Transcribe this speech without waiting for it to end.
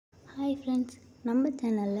Hi friends, நம்ம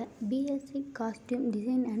சேனலில் BSc costume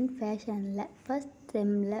design and ஃபேஷனில் first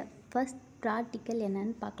செம்மில் first practical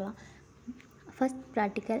என்னென்னு பார்க்கலாம். First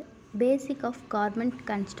practical basic of garment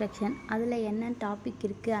construction. அதில் என்ன டாபிக்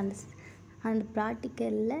இருக்குது, அந்த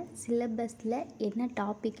ப்ராக்டிக்கலில் சிலபஸில் என்ன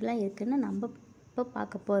டாபிக்லாம் இருக்குதுன்னு நம்ம இப்போ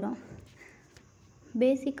பார்க்க போகிறோம்.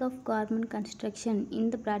 பேசிக் ஆஃப் கார்மெண்ட் கன்ஸ்ட்ரக்ஷன்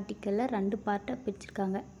இந்த ப்ராக்டிக்கலில் 2 பார்ட்டாக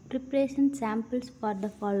பிரிச்சிருக்காங்க. Preparation samples for the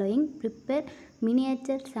following, prepare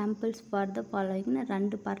miniature samples for the ஃபாலோயிங்னு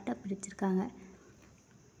 2 பார்ட்டாக பிரிச்சிருக்காங்க.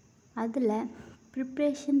 அதில்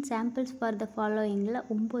preparation samples for the ஃபாலோயிங்கில்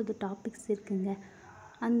 9 topics இருக்குங்க.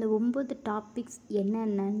 அந்த 9 டாபிக்ஸ்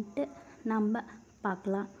என்னென்னன்ட்டு நம்ம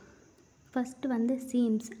பார்க்கலாம். First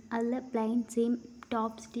seems. அதில் plain seam,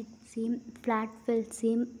 top stitch seam, flat fill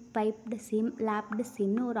seam, piped seam, லேப்டு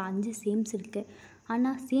சீம்னு ஒரு 5 சீம்ஸ் இருக்குது.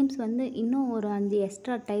 ஆனால் சீம்ஸ் இன்னும் ஒரு 5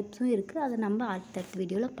 எக்ஸ்ட்ரா டைப்ஸும் இருக்குது. அதை நம்ம அடுத்தடுத்த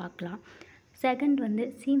வீடியோவில் பார்க்கலாம். Second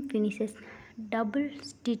seam finishes, double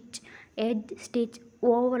stitch, edge stitch,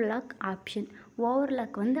 overlock option.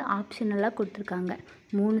 Overlock ஆப்ஷனலாக கொடுத்துருக்காங்க.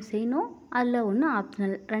 3 செய்யணும், அதில் ஒன்று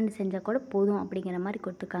ஆப்ஷனல், 2 செஞ்சால் கூட போதும் அப்படிங்கிற மாதிரி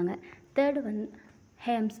கொடுத்துருக்காங்க. தேர்டு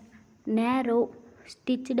ஹெம்ஸ், நேரோ,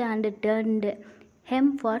 stitched and turned,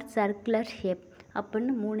 hem for circular shape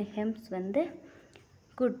அப்படின்னு 3 ஹெம்ஸ்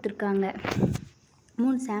கொடுத்துருக்காங்க.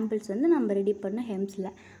 3 சாம்பிள்ஸ் நம்ம ரெடி பண்ண ஹெம்ஸில்.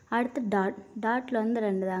 அடுத்து டாட்டில்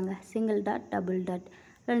 2 தாங்க, single dot, double dot,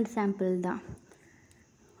 2 sample தான்.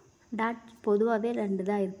 டாட் பொதுவாகவே 2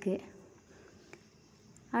 தான் இருக்குது.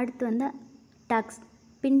 அடுத்து டக்ஸ்,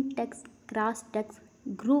 பின் Tux, cross Tux,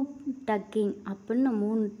 group tucking அப்படின்னு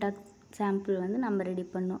 3 டக்ஸ் சாம்பிள் நம்ம ரெடி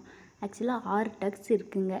பண்ணோம். ஆக்சுவலாக 6 டக்ஸ்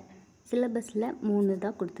இருக்குங்க. சிலபஸில் 3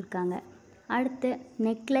 தான் கொடுத்துருக்காங்க. அடுத்து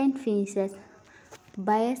neckline finishes,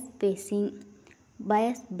 Paes facing,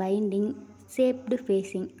 Paes binding, shaped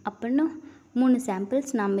facing அப்படின்னு 3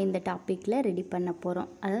 சாம்பிள்ஸ் நம்ம இந்த டாப்பிக்கில் ரெடி பண்ண போகிறோம்.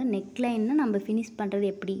 அதாவது நெக்லைன்னு நம்ம ஃபினிஷ் பண்ணுறது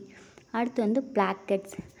எப்படி. அடுத்து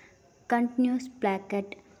பிளாக்கெட்ஸ், continuous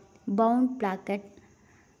Plackett, bound Plackett,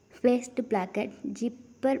 faced Plackett,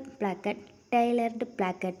 zipper Plackett, tailored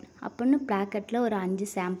Plackett அப்படின்னு பிளாக்கெட்டில் ஒரு 5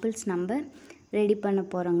 சாம்பிள்ஸ் நம்ம ரெடி பண்ண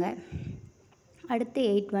போகிறோங்க. அடுத்து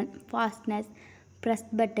 8 fastness, press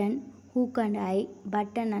button, hook and I,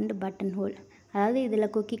 button and button whole. அதாவது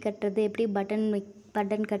இதில் கொக்கி கட்டுறது எப்படி,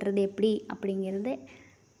 பட்டன் கட்டுறது எப்படி அப்படிங்கிறது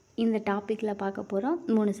இந்த டாப்பிக்கில் பார்க்க போகிறோம்.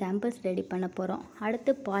 3 சாம்பிள்ஸ் ரெடி பண்ண போகிறோம்.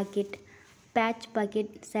 அடுத்து packet, batch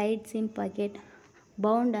packet, side seam packet,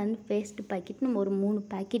 bound and faced பாக்கெட்னு ஒரு 3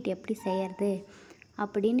 பாக்கெட் எப்படி செய்கிறது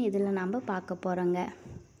அப்படின்னு இதில் நம்ம பார்க்க போகிறோங்க.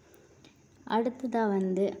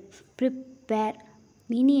 அடுத்ததாக prepare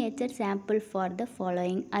miniature sample for the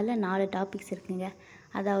following. அதில் 4 டாபிக்ஸ் இருக்குங்க.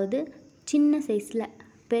 அதாவது சின்ன சைஸில்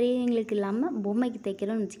பெரியவங்களுக்கு இல்லாமல் பொம்மைக்கு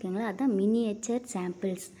தைக்கிறோன்னு வச்சுக்கோங்களேன், அதுதான் miniature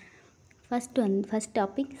samples. First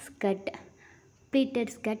topic skirt,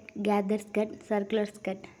 pleated skirt, gather skirt, circular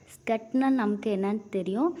skirt. ஸ்கர்ட்னால் நமக்கு என்னன்னு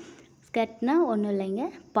தெரியும். ஸ்கர்ட்னால் ஒன்றும் இல்லைங்க,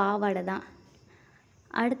 பாவாடை தான்.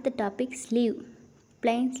 அடுத்த topic sleeve,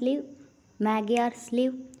 plain sleeve, மேகியார்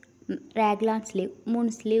sleeve, Raglan sleeve. 3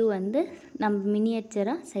 sleeve நம்ம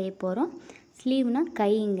மினியேச்சராக செய்ய போகிறோம். ஸ்லீவ்னால்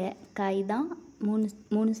கைங்க, கை தான்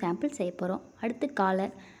 3 சாம்பிள் செய்ய போகிறோம். அடுத்து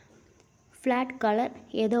காலர், ஃப்ளாட் காலர்,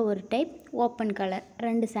 ஏதோ ஒரு டைப், ஓப்பன் கலர்,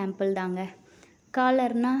 2 சாம்பிள் தாங்க.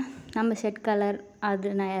 காலர்னால் நம்ம ஷர்ட் கலர், அது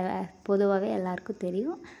பொதுவாகவே எல்லாருக்கும்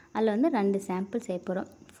தெரியும். அதில் 2 சாம்பிள் செய்ய போகிறோம்.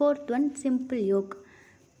 Fourth simple yoke.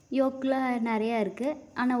 யோக்கில் நிறையா இருக்குது,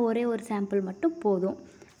 ஆனால் ஒரே ஒரு சாம்பிள் மட்டும் போதும்.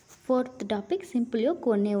 ஃபோர்த் டாபிக் சிம்பிள்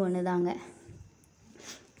யோக், ஒன்று தாங்க.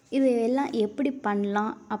 இது எல்லாம் எப்படி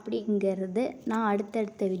பண்ணலாம் அப்படிங்கிறது நான்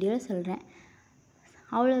அடுத்தடுத்த வீடியோவில் சொல்கிறேன்.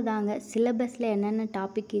 அவ்வளோதாங்க. சிலபஸில் என்னென்ன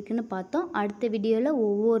டாபிக் இருக்குதுன்னு பார்த்தோம். அடுத்த வீடியோவில்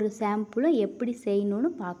ஒவ்வொரு சாம்பிளும் எப்படி செய்யணுன்னு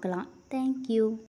பார்க்கலாம். தேங்க்யூ.